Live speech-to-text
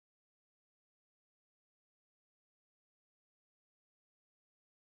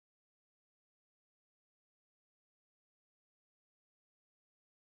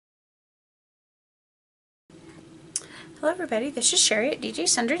Hello everybody, this is Cheri at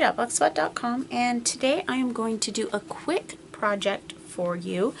djsundry.blogspot.com, and today I am going to do a quick project for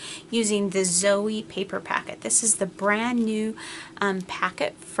you using the Zoe paper packet. This is the brand new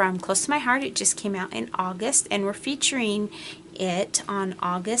packet from Close to My Heart. It just came out in August, and we're featuring it on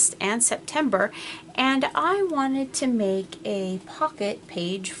August and September, and I wanted to make a pocket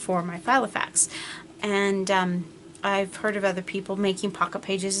page for my Filofax. And I've heard of other people making pocket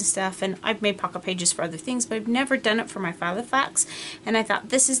pages and stuff, and I've made pocket pages for other things, but I've never done it for my Filofax. And I thought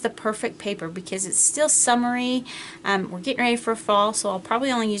this is the perfect paper because it's still summery. We're getting ready for fall, so I'll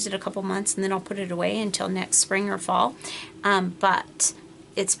probably only use it a couple months and then I'll put it away until next spring or fall. But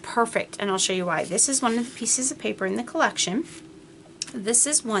it's perfect, and I'll show you why. This is one of the pieces of paper in the collection. This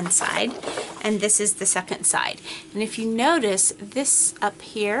is one side, and this is the second side. And if you notice, this up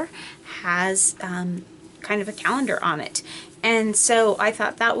here has kind of a calendar on it, and so I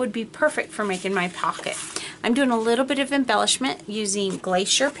thought that would be perfect for making my pocket. I'm doing a little bit of embellishment using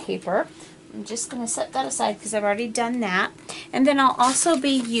glacier paper. I'm just going to set that aside because I've already done that, and then I'll also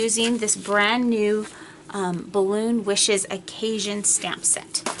be using this brand new Balloon Wishes Occasion stamp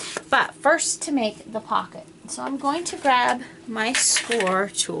set. But first, to make the pocket, so I'm going to grab my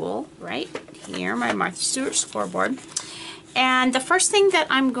score tool right here, my Martha Stewart scoreboard, and the first thing that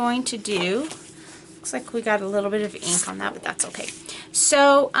I'm going to do, looks like we got a little bit of ink on that, but that's okay.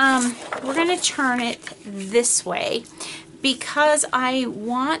 So we're going to turn it this way because I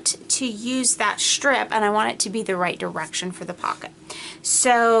want to use that strip and I want it to be the right direction for the pocket.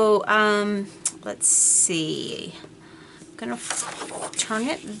 So let's see. I'm going to turn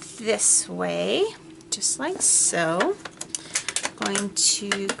it this way, just like so. I'm going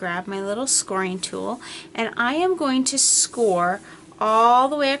to grab my little scoring tool, and I am going to score all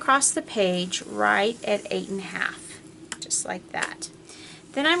the way across the page right at 8.5, just like that.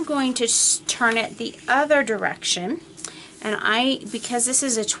 Then I'm going to turn it the other direction, and because this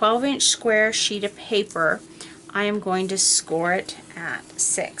is a 12-inch square sheet of paper, I am going to score it at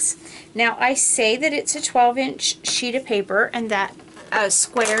 6. Now I say that it's a 12-inch sheet of paper and that a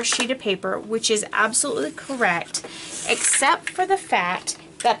square sheet of paper, which is absolutely correct, except for the fact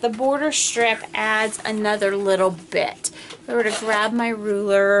that the border strip adds another little bit. If I were to grab my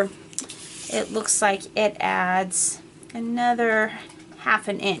ruler, it looks like it adds another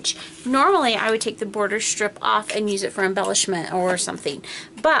 1/2 inch. Normally I would take the border strip off and use it for embellishment or something,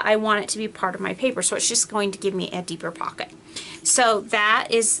 but I want it to be part of my paper, so it's just going to give me a deeper pocket. So that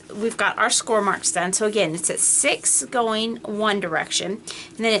is, we've got our score marks done. So again, it's at 6 going one direction,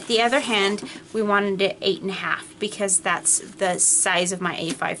 and then at the other hand we wanted it 8.5 because that's the size of my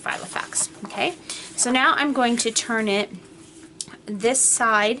A5 Filofax. Okay, so now I'm going to turn it this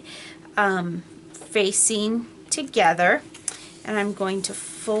side facing together, and I'm going to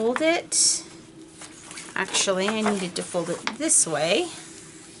fold it. Actually, I needed to fold it this way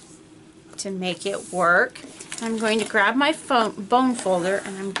to make it work. I'm going to grab my bone folder,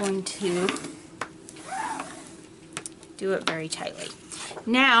 and I'm going to do it very tightly.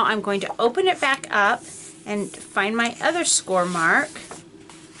 Now I'm going to open it back up and find my other score mark,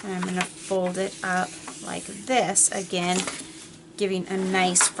 and I'm going to fold it up like this, again giving a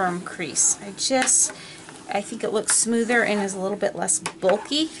nice firm crease. I think it looks smoother and is a little bit less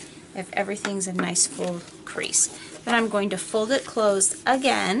bulky if everything's a nice full crease. Then I'm going to fold it closed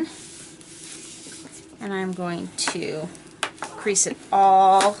again, and I'm going to crease it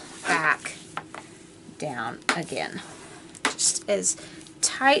all back down again, just as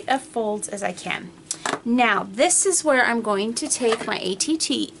tight of folds as I can. Now this is where I'm going to take my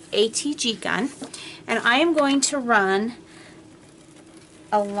ATG gun, and I am going to run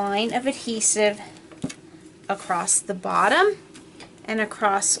a line of adhesive across the bottom and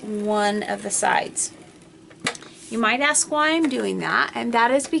across one of the sides. You might ask why I'm doing that, and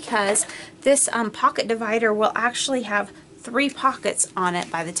that is because this pocket divider will actually have 3 pockets on it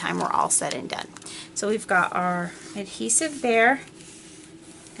by the time we're all said and done. So we've got our adhesive there,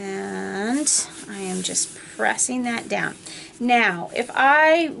 and I am just pressing that down. Now, if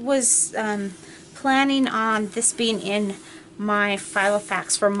I was planning on this being in my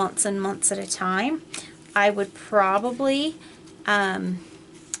Filofax for months and months at a time, I would probably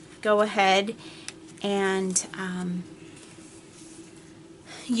go ahead and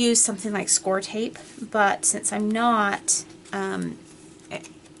use something like score tape, but since I'm not,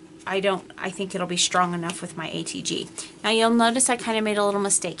 I think it'll be strong enough with my ATG. Now you'll notice I kind of made a little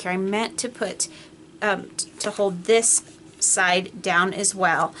mistake here. I meant to put to hold this side down as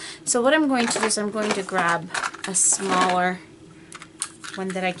well. So what I'm going to do is I'm going to grab a smaller one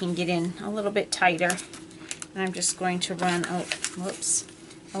that I can get in a little bit tighter, and I'm just going to run a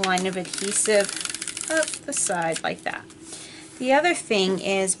line of adhesive up the side like that. The other thing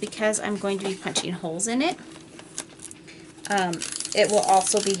is, because I'm going to be punching holes in it, it will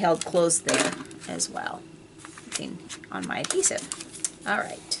also be held closed there as well on my adhesive.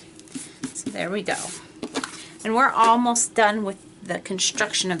 Alright, so there we go. And we're almost done with the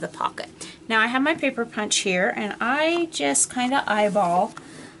construction of the pocket. Now I have my paper punch here, and I just kind of eyeball.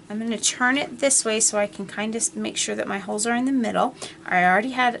 I'm going to turn it this way so I can kind of make sure that my holes are in the middle. I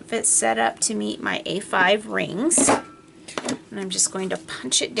already had it set up to meet my A5 rings. And I'm just going to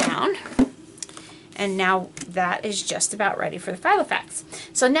punch it down. And now that is just about ready for the Filofax.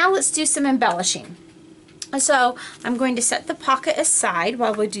 So now let's do some embellishing. So I'm going to set the pocket aside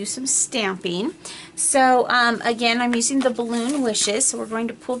while we do some stamping. So again, I'm using the balloon wishes. So we're going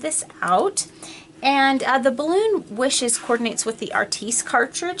to pull this out. And the balloon wishes coordinates with the Artiste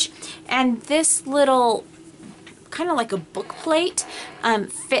cartridge. And this little, kind of like a book plate,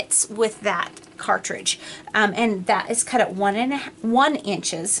 fits with that cartridge, and that is cut at 1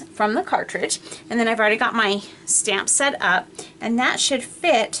 inches from the cartridge. And then I've already got my stamp set up, and that should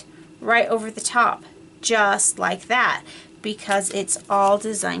fit right over the top just like that, because it's all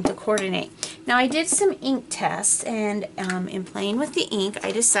designed to coordinate. Now I did some ink tests, and in playing with the ink,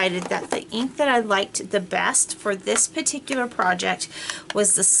 I decided that the ink that I liked the best for this particular project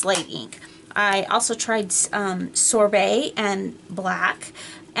was the slate ink. I also tried sorbet and black,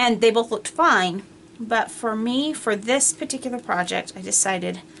 and they both looked fine, but for me, for this particular project, I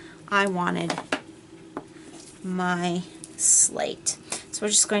decided I wanted my slate. So we're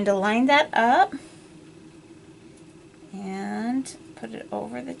just going to line that up and put it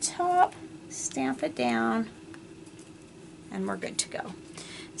over the top, stamp it down, and we're good to go.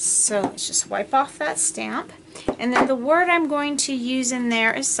 So let's just wipe off that stamp, and then the word I'm going to use in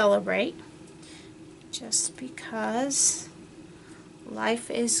there is celebrate, just because life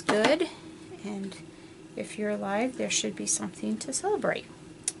is good, and if you're alive, there should be something to celebrate.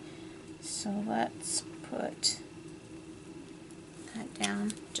 So let's put that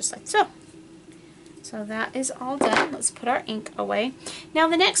down just like so. So that is all done. Let's put our ink away. Now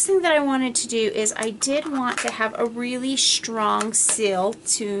the next thing that I wanted to do is I did want to have a really strong seal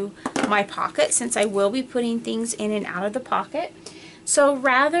to my pocket, since I will be putting things in and out of the pocket. So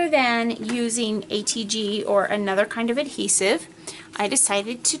rather than using ATG or another kind of adhesive, I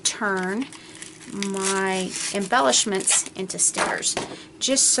decided to turn my embellishments into stickers,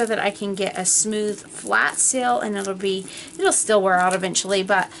 just so that I can get a smooth flat seal, and it'll still wear out eventually,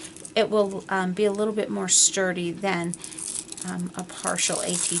 but it will be a little bit more sturdy than a partial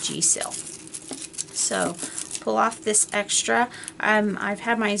ATG seal. So pull off this extra. I've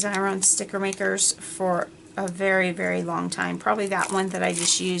had my Xyron sticker makers for a very, very long time. Probably that one that I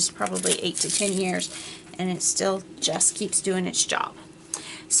just used probably 8 to 10 years, and it still just keeps doing its job.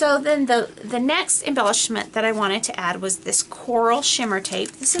 So then the next embellishment that I wanted to add was this coral shimmer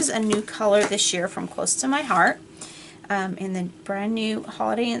tape. This is a new color this year from Close to My Heart, in the brand new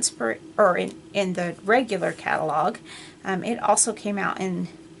holiday in the regular catalog. It also came out in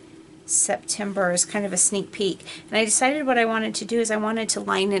September as kind of a sneak peek, and I decided what I wanted to do is I wanted to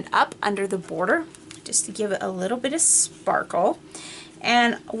line it up under the border just to give it a little bit of sparkle.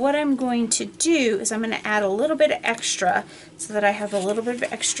 And what I'm going to do is I'm going to add a little bit of extra so that I have a little bit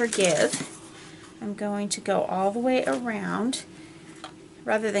of extra give. I'm going to go all the way around.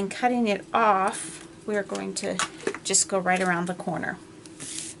 Rather than cutting it off, we're going to just go right around the corner,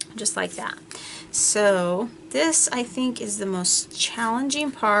 just like that. So this, I think, is the most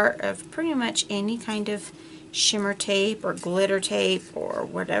challenging part of pretty much any kind of shimmer tape or glitter tape or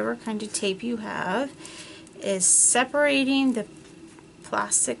whatever kind of tape you have, is separating the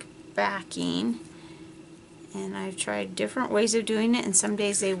plastic backing. And I've tried different ways of doing it, and some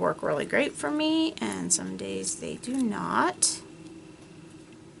days they work really great for me and some days they do not.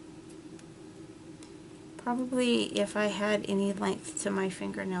 Probably if I had any length to my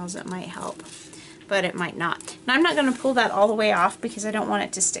fingernails it might help, but it might not. Now I'm not going to pull that all the way off because I don't want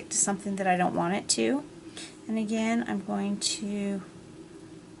it to stick to something that I don't want it to. And again, I'm going to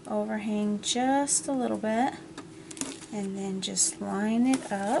overhang just a little bit and then just line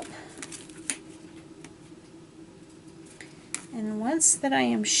it up. And once that I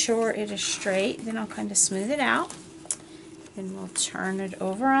am sure it is straight, then I'll kind of smooth it out. Then we'll turn it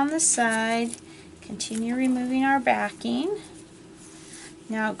over on the side, continue removing our backing.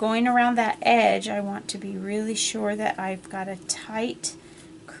 Now going around that edge, I want to be really sure that I've got a tight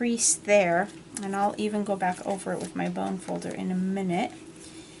crease there, and I'll even go back over it with my bone folder in a minute.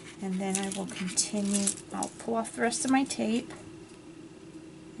 And then I will continue, I'll pull off the rest of my tape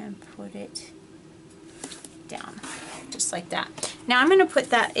and put it down. just like that. Now I'm going to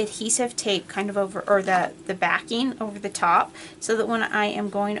put that adhesive tape kind of over, or the backing over the top, so that when I am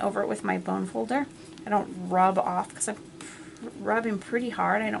going over it with my bone folder, I don't rub off, because I'm rubbing pretty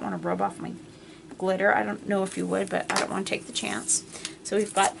hard. I don't want to rub off my glitter. I don't know if you would, but I don't want to take the chance. So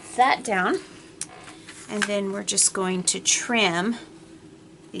we've got that down, and then we're just going to trim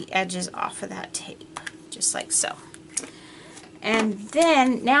the edges off of that tape, just like so. And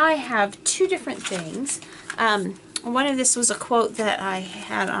then now I have two different things. One of this was a quote that I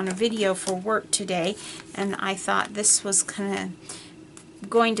had on a video for work today, and I thought this was kind of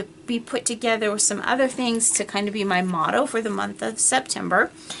going to be put together with some other things to kind of be my motto for the month of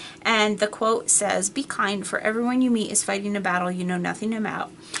September. And the quote says, "Be kind, for everyone you meet is fighting a battle you know nothing about."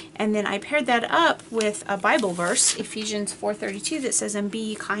 And then I paired that up with a Bible verse, Ephesians 4:32, that says, "And be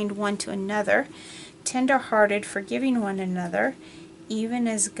ye kind one to another, tender-hearted, forgiving one another, even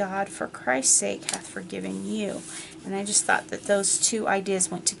as God for Christ's sake hath forgiven you." And I just thought that those two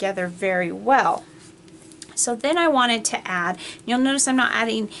ideas went together very well. So then I wanted to add, you'll notice I'm not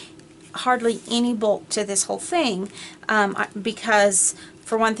adding hardly any bulk to this whole thing, because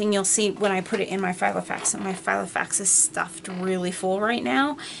for one thing, you'll see when I put it in my Filofax, and my Filofax is stuffed really full right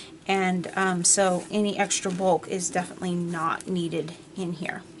now, and so any extra bulk is definitely not needed in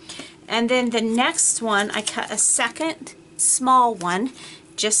here. And then the next one, I cut a second small one,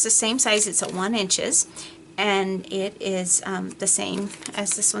 just the same size. It's at 1 inch, and it is the same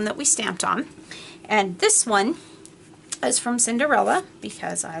as this one that we stamped on. And this one is from Cinderella,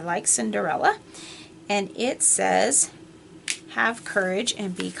 because I like Cinderella, and it says, "Have courage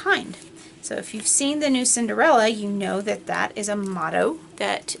and be kind." So if you've seen the new Cinderella, you know that that is a motto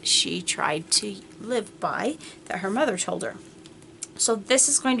that she tried to live by, that her mother told her. So this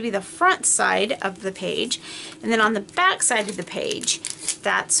is going to be the front side of the page, and then on the back side of the page,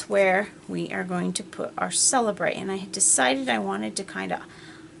 that's where we are going to put our celebrate. And I had decided I wanted to kind of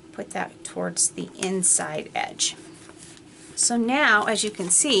put that towards the inside edge. So now, as you can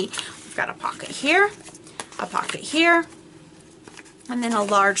see, we've got a pocket here, and then a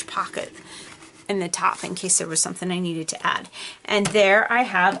large pocket in the top in case there was something I needed to add. And there I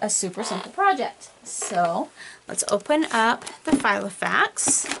have a super simple project. So let's open up the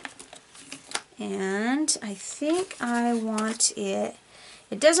Filofax, and I think I want it,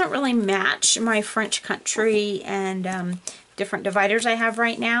 it doesn't really match my French country and different dividers I have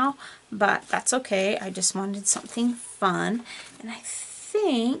right now, but that's okay. I just wanted something fun, and I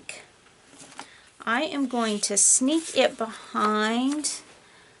think I am going to sneak it behind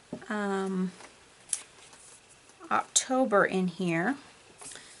October in here.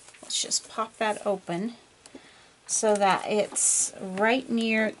 Let's just pop that open so that it's right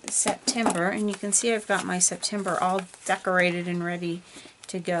near September, and you can see I've got my September all decorated and ready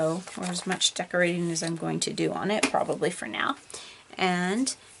to go, or as much decorating as I'm going to do on it, probably for now.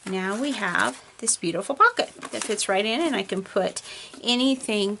 And now we have this beautiful pocket that fits right in, and I can put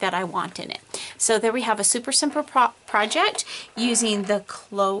anything that I want in it. So there we have a super simple project using the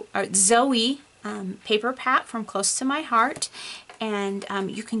Zoe paper pat from Close to My Heart. And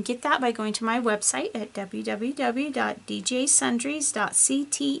you can get that by going to my website at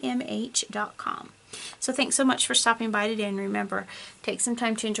www.djsundries.ctmh.com. So thanks so much for stopping by today, and remember, take some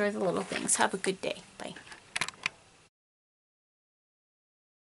time to enjoy the little things. Have a good day. Bye.